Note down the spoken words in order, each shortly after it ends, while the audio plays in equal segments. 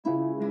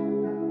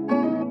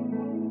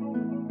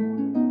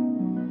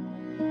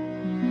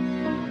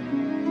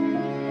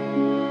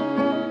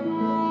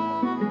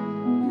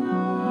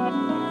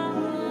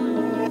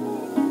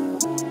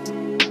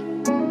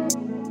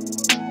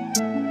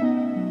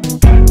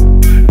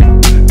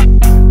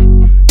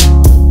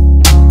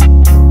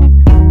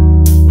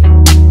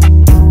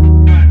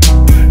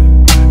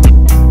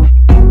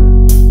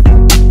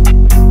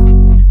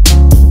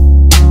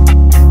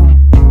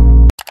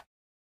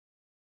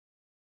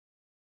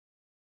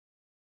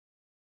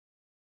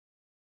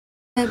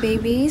Hi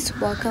babies,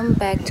 welcome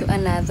back to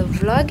another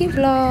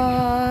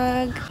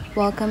vlog.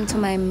 Welcome to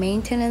my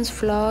maintenance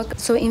vlog.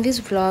 So in this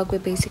vlog we're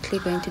basically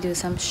going to do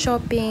some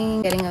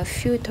shopping, getting a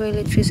few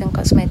toiletries and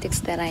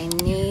cosmetics that I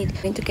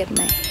need, going to get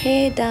my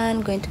hair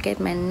done, going to get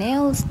my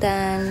nails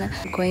done,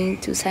 going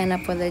to sign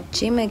up for the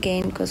gym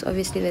again because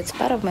obviously that's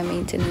part of my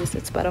maintenance,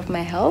 that's part of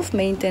my health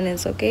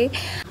maintenance. Okay,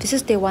 this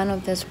is day one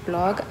of this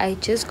vlog. I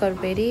just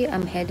got ready,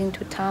 I'm heading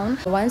to town.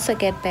 Once I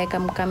get back,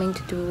 I'm coming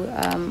to do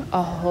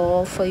a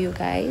haul for you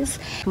guys.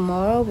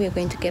 Tomorrow we're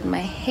going to get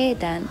my hair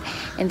done,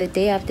 and the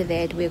day after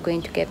that we're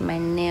going to get my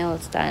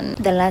nails done.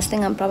 The last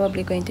thing I'm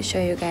probably going to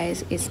show you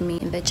guys is me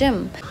in the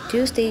gym.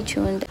 Do stay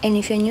tuned, and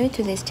if you're new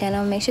to this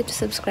channel, make sure to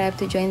subscribe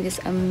to join this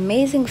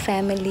amazing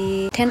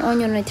family. Turn on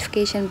your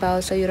notification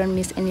bell so you don't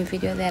miss any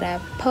video that I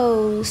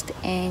post,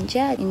 and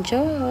yeah,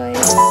 enjoy.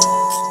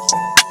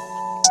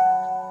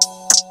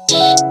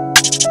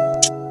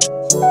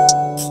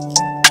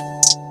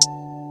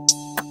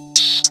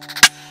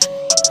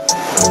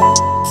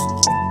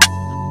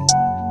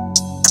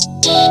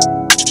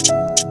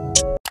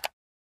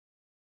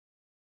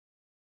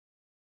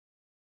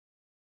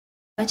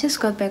 I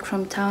just got back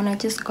from town. I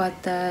just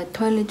got the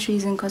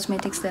toiletries and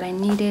cosmetics that I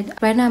needed.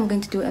 Right now I'm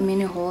going to do a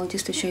mini haul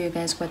just to show you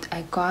guys what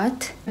I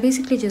got. I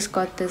basically just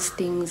got these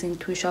things in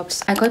two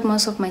shops. I got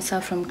most of my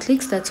stuff from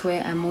Clicks, that's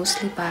where I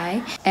mostly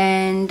buy,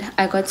 and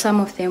I got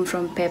some of them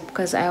from Pep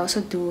because I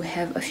also do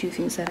have a few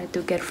things that I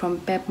do get from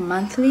Pep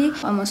monthly.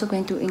 I'm also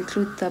going to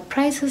include the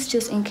prices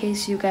just in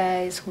case you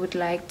guys would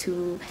like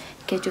to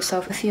get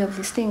yourself a few of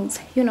these things,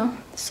 you know.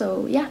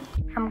 So yeah,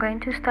 I'm going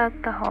to start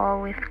the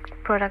haul with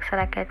products that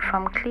I get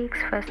from Clicks.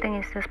 First thing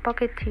is this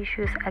pocket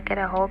tissues. I get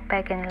a whole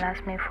pack and it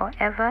lasts me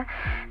forever.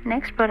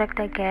 Next product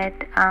I get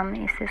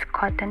is this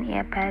cotton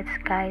ear pads.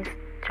 Guys,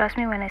 trust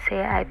me when I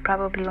say I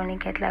probably only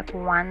get like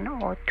one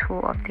or two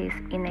of these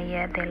in a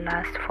year. They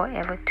last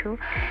forever too.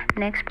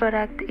 Next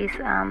product is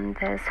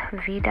this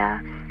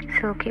Vida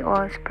silky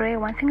oil spray.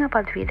 One thing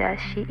about Vida,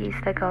 she is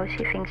the girl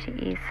she thinks she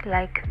is.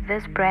 Like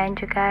this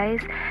brand, you guys,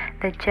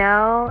 the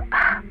gel,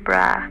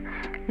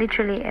 bruh,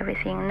 literally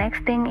everything.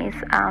 Next thing is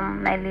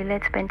my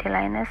Lillet's panty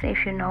liners.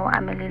 If you know,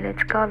 I'm a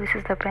Lillet's girl. This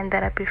is the brand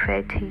that I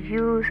prefer to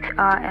use.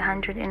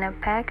 100 in a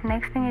pack.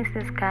 Next thing is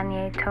this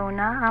Garnier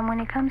toner. When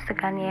it comes to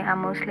Garnier, I'm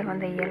mostly on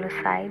the yellow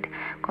side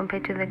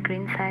compared to the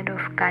green side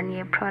of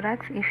Garnier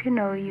products. If you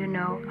know, you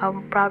know.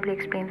 I'll probably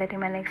explain that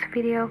in my next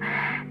video.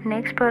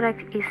 Next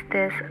product is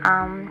this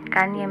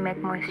Garnier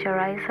Matte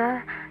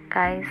Moisturizer.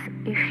 Guys,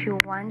 if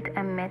you want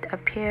a matte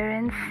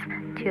appearance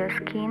to your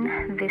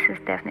skin, this is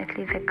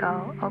definitely the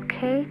girl.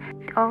 Okay,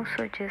 it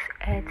also just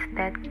adds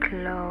that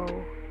glow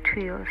to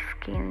your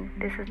skin.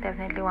 This is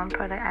definitely one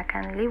product I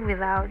can't live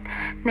without.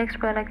 Next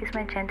product is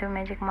my Gentle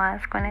Magic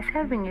Mask. When I say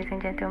I've been using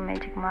Gentle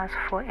Magic Mask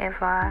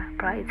forever,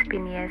 bro, it's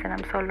been years and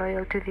I'm so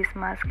loyal to this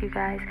mask, you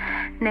guys.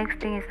 Next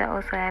thing is the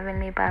Also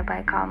Heavenly Bye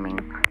Bye Calming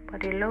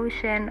Body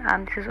Lotion.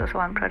 This is also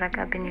one product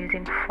I've been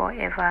using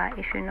forever.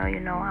 If you know, you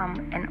know.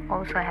 I'm an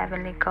Also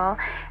Heavenly girl,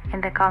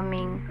 and the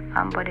calming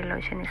body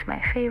lotion is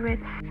my favorite.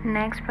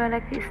 Next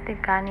product is the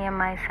Garnier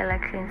Micellar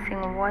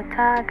Cleansing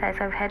Water. Guys,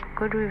 I've had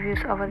good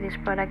reviews over this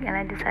product and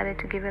I decided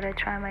to give it a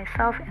try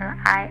myself, and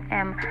I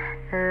am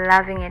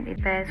loving it.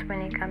 It best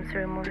when it comes to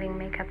removing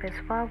makeup as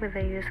well with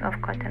the use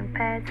of cotton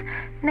pads.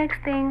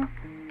 Next thing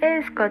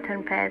is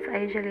cotton pads. I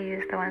usually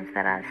use the ones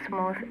that are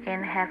smooth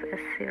and have a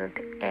sealed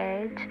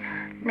edge.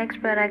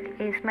 Next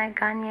product is my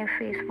Garnier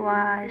face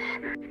wash.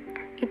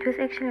 It was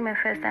actually my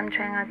first time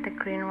trying out the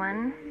green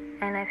one,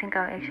 and I think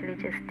I'll actually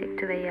just stick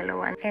to the yellow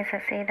one. As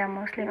I said, I'm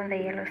mostly on the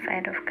yellow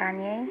side of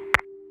Garnier.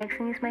 Next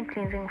thing is my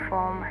cleansing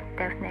foam.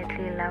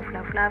 Definitely love.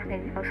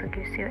 It also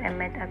gives you a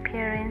matte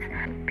appearance.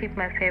 Pick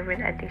my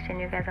favorite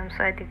addiction, you guys. I'm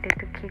so addicted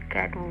to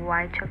KitKat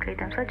white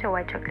chocolate. I'm such a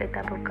white chocolate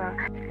type of girl.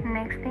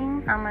 Next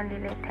thing, I'm a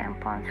Lillet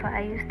tampon. So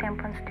I use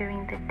tampons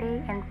during the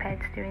day and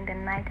pads during the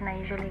night, and I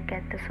usually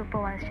get the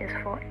super ones just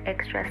for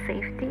extra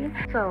safety.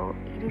 So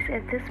it is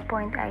at this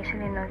point I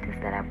actually noticed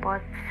that I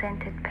bought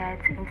scented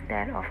pads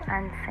instead of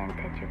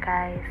unscented, you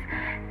guys.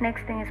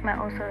 Next thing is my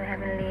Also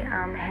Heavenly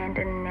hand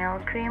and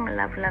nail cream.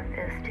 Love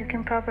this. You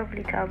can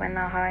probably tell by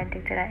now how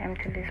addicted I am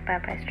to this Bye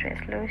Bye Stress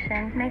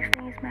lotion. Next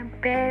thing is my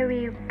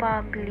Berry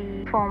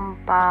Bubbly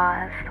foam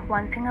bath.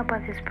 One thing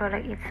about this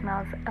product, it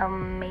smells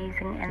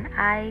amazing and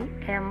I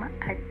am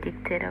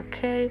addicted.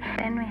 Okay,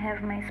 then we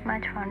have my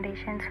Smudge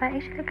foundation. So I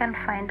actually can't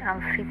find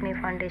Fit Me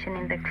foundation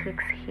in the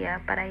Clicks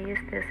here, but I use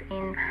this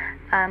in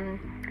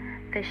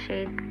the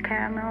shade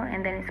Caramel,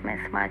 and then it's my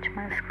Smudge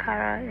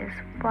mascara as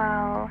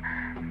well.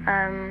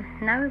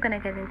 Now we're gonna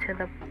get into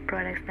the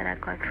products that I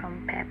got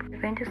from Pep.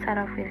 We're going to start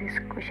off with this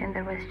cushion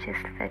that was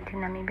just 30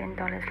 Namibian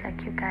dollars.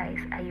 Like, you guys,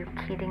 are you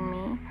kidding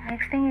me?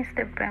 Next thing is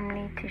the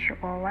Bramley tissue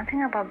oil. One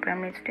thing about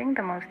Bramley, it's doing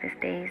the most these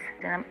days,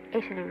 and I'm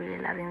actually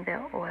really loving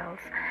their oils.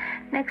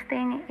 Next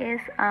thing is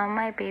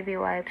my baby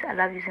wipes. I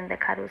love using the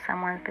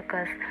Cuddlesome ones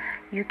because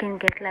you can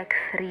get like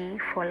 3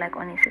 for like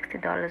only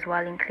 $60,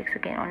 while in Clicks you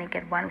can only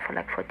get 1 for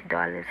like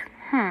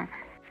 $40.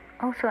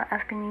 Also,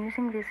 I've been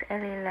using this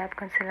LA Lab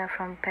concealer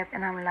from Pep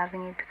and I'm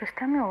loving it, because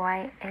tell me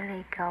why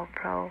LA girl,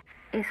 bro.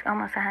 It's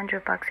almost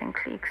 $100 in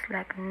clicks.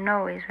 Like,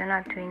 no ways, we're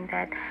not doing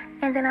that.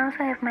 And then I also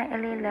have my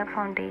LA Lab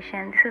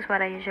foundation. This is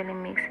what I usually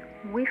mix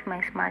with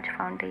my Smudge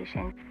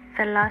foundation.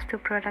 The last two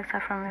products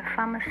are from a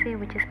pharmacy,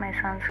 which is my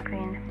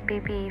sunscreen.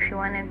 Baby, if you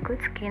want a good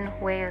skin,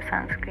 wear your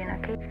sunscreen,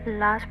 okay?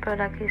 Last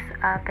product is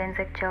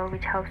Benzoic gel,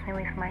 which helps me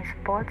with my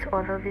spots,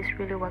 although this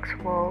really works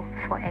well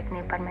for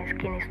acne, but my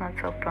skin is not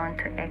so prone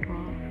to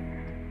acne.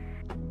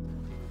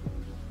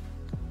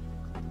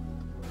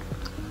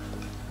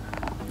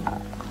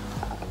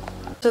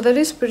 So that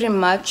is pretty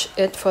much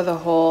it for the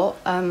haul.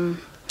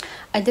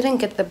 I didn't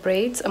get the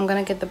braids. I'm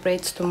gonna get the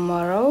braids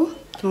tomorrow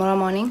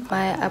morning.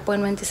 My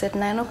appointment is at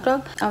 9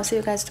 o'clock. I'll see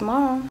you guys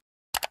tomorrow.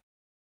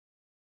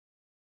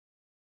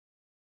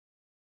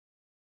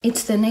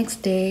 It's the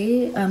next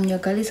day. Your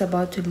girl is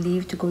about to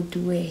leave to go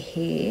do her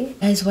hair.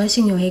 Guys,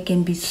 washing your hair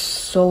can be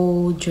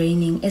so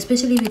draining,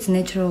 especially if it's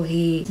natural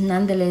hair.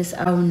 Nonetheless,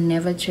 I will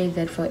never trade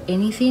that for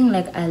anything.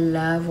 Like, I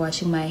love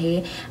washing my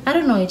hair. I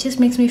don't know, it just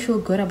makes me feel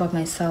good about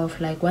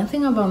myself. Like, one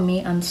thing about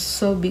me, I'm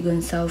so big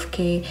on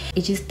self-care.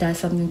 It just does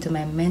something to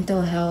my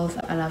mental health.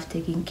 I love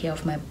taking care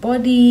of my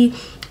body,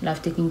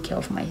 love taking care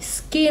of my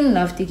skin,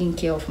 love taking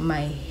care of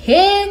my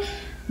hair.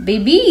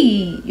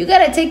 Baby, you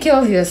gotta take care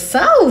of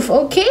yourself,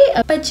 okay?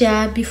 But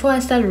yeah, before I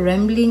start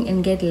rambling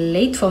and get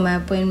late for my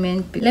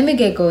appointment, let me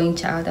get going,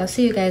 child. I'll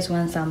see you guys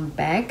once I'm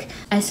back.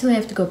 I still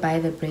have to go buy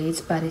the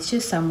braids, but it's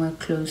just somewhere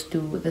close to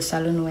the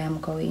salon where I'm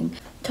going.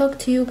 Talk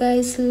to you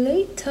guys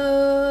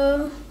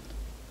later.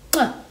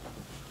 Mwah.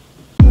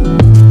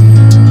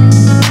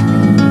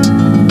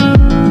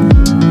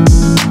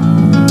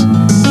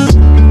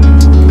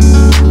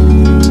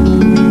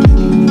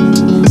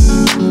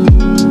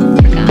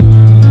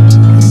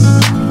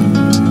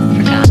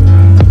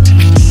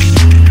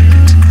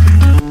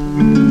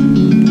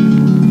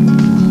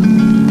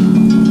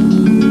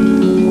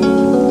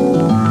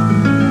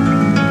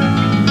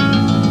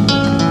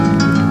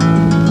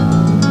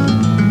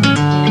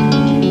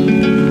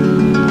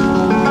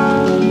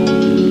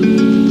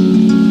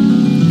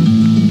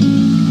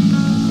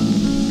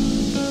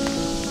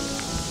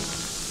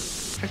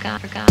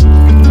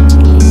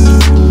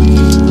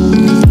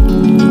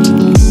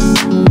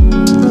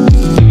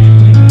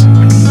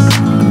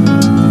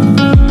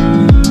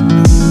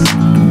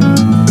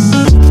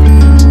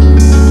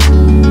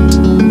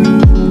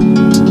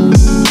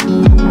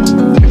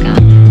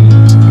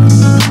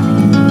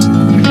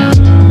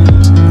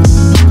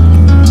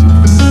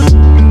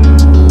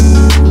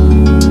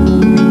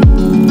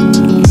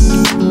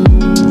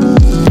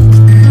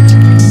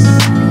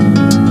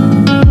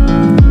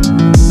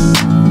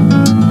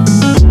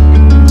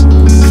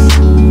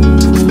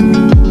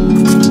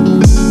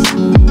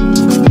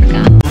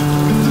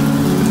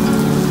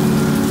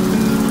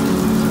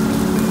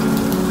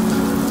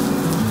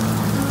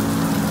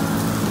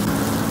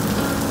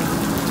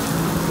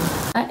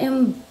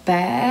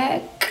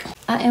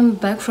 I am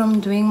back from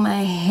doing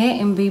my hair,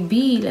 and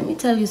baby, let me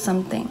tell you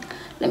something.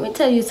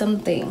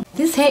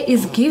 This hair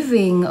is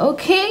giving,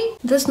 okay?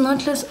 This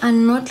knotless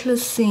and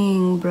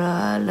knotlessing,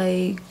 bruh.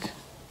 Like,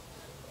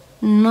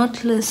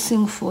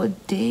 knotlessing for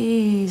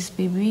days,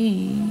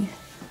 baby.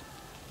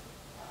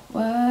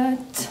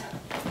 What?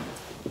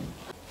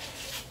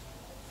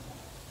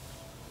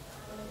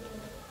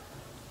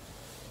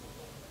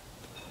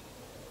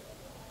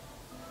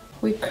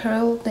 We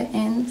curl the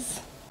ends.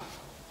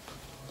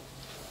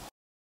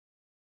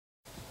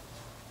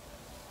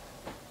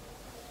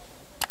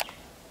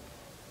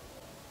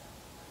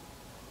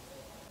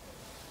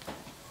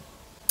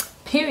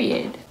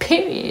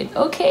 Period,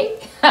 okay?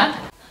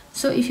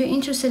 So if you're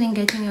interested in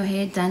getting your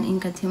hair done in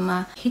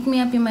Katima, hit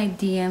me up in my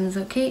DMs,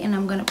 okay? And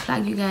I'm gonna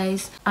plug you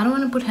guys. I don't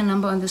want to put her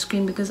number on the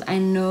screen because I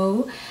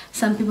know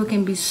some people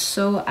can be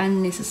so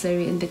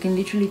unnecessary and they can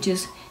literally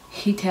just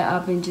hit her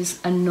up and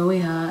just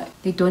annoy her.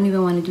 They don't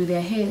even want to do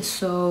their hair.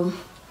 So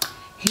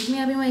hit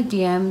me up in my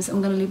DMs.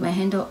 I'm gonna leave my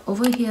handle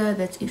over here.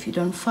 That's if you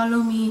don't follow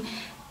me.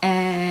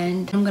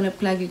 And I'm gonna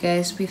plug you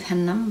guys with her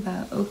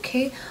number,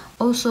 okay?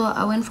 Also,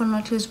 I went for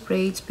knotless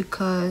braids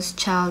because,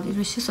 child, it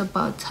was just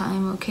about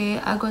time, okay?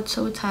 I got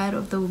so tired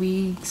of the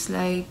wigs,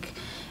 like,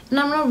 and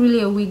I'm not really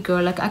a wig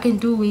girl. Like, I can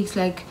do wigs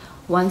like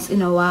once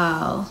in a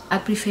while. I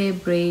prefer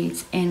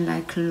braids and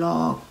like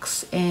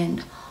locks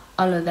and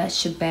all of that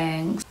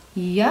shebang.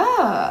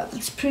 Yeah,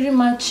 that's pretty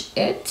much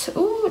it.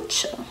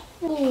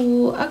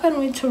 Ooh, I can't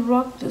wait to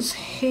rock this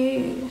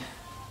hair.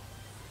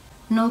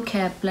 No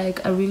cap,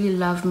 like, I really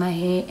love my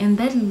hair. And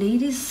that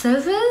lady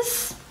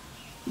service,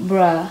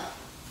 bruh,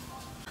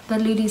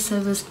 that lady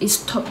service is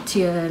top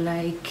tier.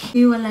 Like,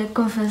 we were like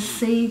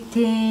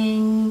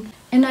conversating,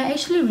 and I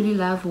actually really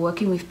love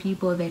working with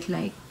people that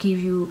like give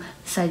you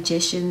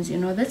suggestions, you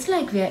know. That's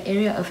like their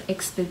area of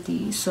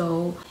expertise.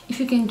 So if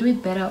you can do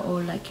it better,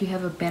 or like you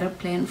have a better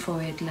plan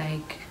for it,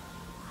 like,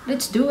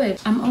 let's do it.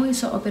 I'm always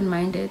so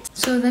open-minded.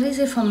 So that is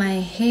it for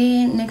my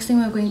hair. Next thing,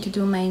 we're going to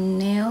do my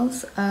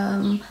nails.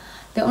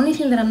 The only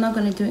thing that I'm not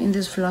going to do in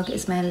this vlog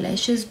is my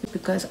lashes,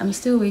 because I'm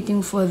still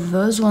waiting for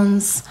those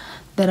ones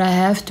that I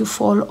have to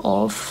fall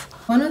off.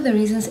 One of the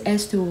reasons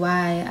as to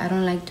why I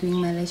don't like doing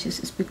my lashes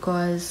is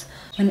because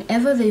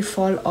whenever they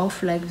fall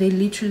off, like, they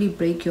literally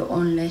break your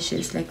own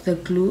lashes. Like the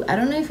glue, I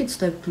don't know if it's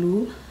the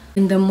glue,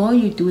 and the more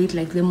you do it,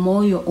 like, the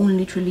more your own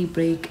literally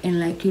break, and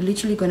like you're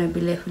literally gonna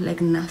be left with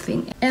like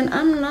nothing. And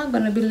I'm not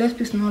gonna be left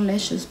with no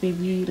lashes,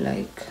 baby.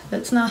 Like,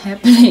 that's not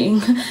happening.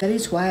 That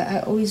is why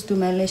I always do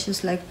my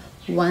lashes like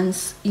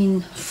once in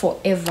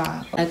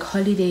forever, like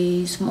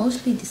holidays,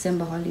 mostly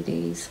December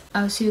holidays.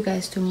 I'll see you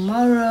guys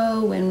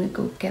tomorrow when we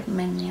go get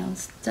my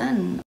nails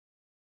done.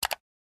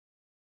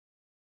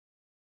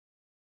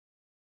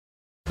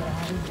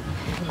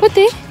 Good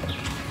day,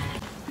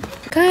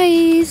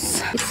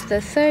 guys. It's the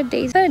third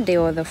day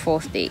or the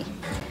fourth day,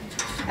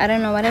 I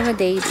don't know, whatever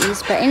day it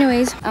is. But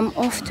anyways, I'm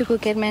off to go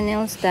get my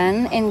nails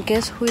done, and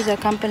guess who is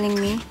accompanying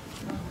me?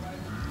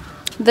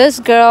 This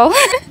girl.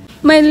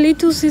 My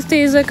little sister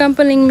is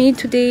accompanying me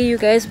today, you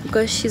guys,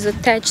 because she's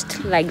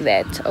attached like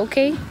that.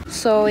 Okay,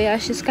 so yeah,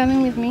 she's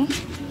coming with me.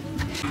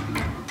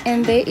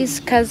 And there is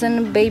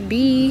cousin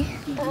baby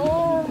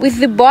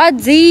with the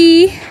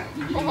body,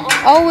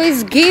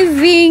 always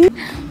giving.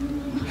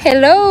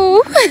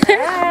 Hello.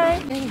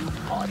 Hi.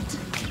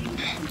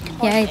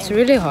 Hot. Yeah, it's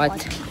really hot.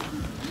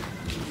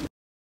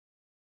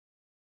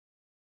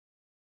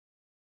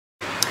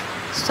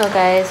 So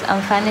guys,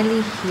 I'm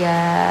finally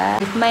here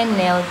with my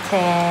nail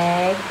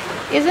tag.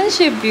 Isn't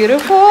she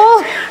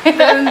beautiful?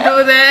 Don't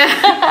do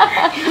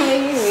that.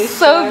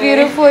 So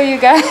beautiful, you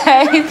guys.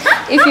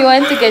 If you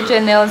want to get your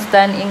nails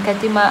done in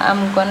Katima,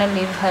 I'm gonna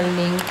leave her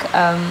link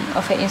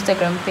of her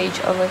Instagram page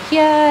over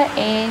here,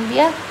 and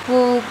yeah,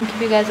 we'll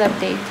keep you guys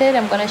updated.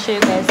 I'm gonna show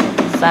you guys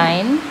the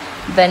design,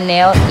 the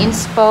nail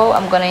inspo.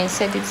 I'm gonna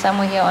insert it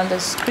somewhere here on the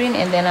screen,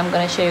 and then I'm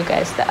gonna show you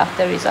guys the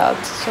after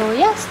results. So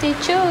yeah, stay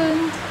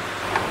tuned.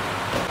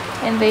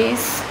 And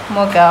there's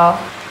more girl.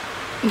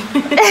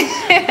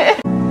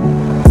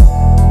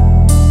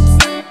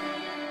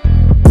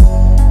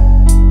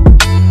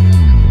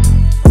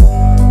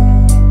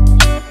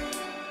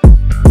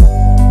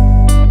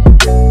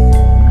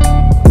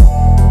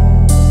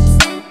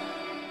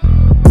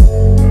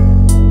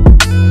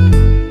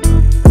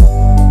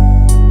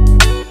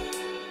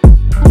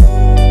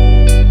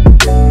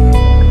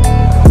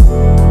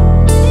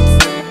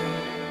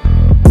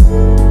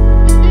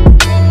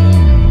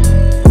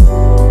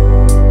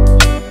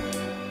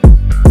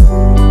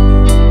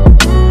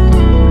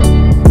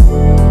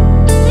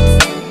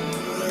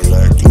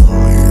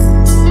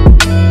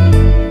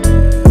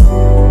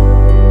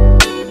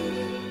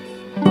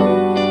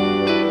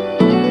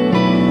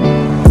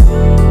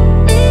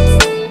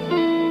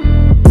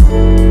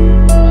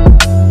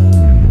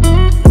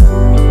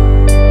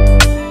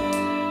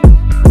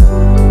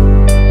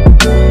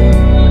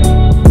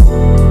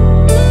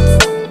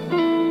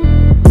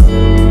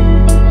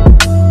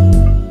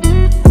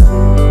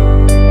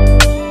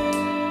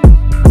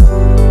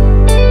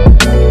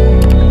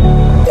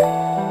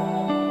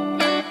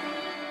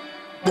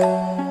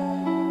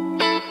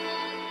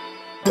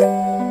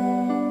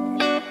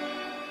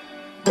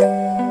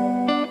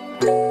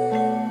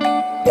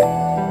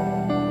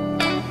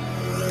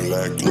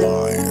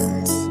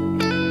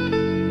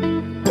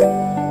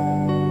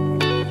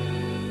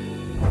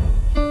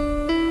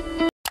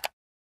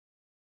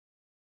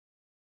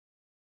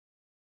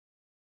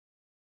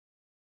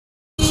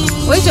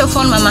 Where's your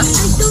phone, Mama? I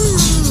don't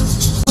know.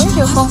 Where's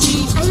your phone?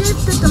 I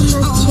left it on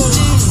the chair.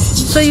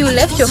 So you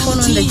left your phone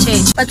on the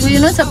chair. But were you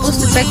not supposed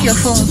to pack your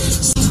phone?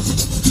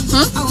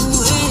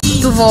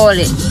 To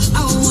volley.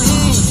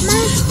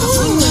 My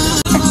phone.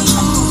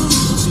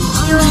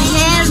 You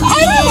have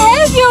I don't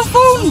have your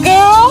phone,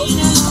 girl.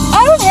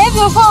 I don't have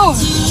your phone.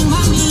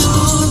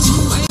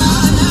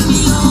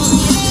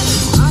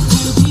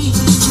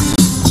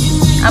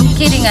 I'm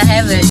kidding, I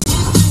have it.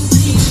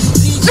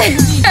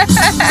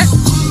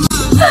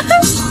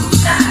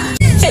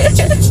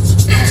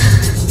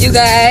 You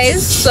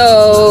guys,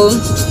 so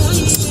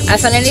I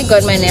finally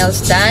got my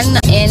nails done,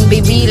 and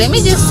baby, let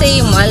me just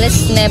say, Mala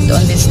snapped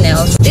on these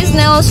nails. These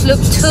nails look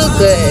too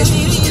good,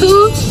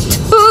 too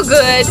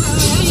good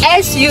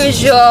as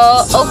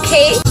usual.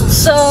 Okay,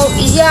 so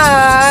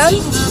yeah,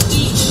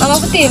 Mama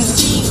Putin,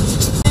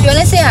 you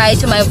wanna say hi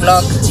to my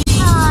vlog?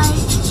 hi.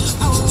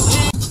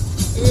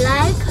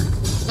 Like,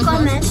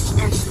 comment,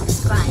 and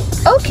subscribe.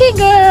 Okay,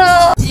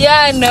 girl.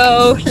 Yeah,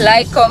 no,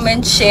 like,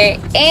 comment, share,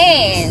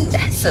 and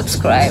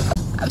subscribe.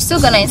 I'm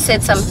still gonna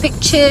insert some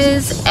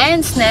pictures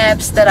and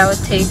snaps that I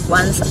will take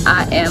once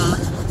I am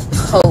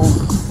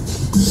home.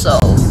 So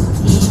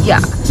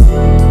yeah.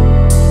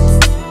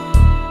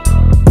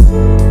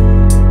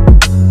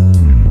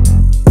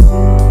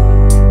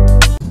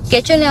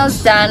 Get your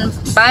nails done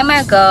by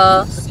my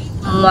girl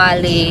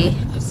Mwale.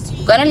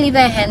 Gonna leave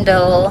her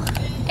handle,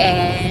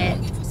 and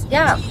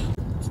yeah.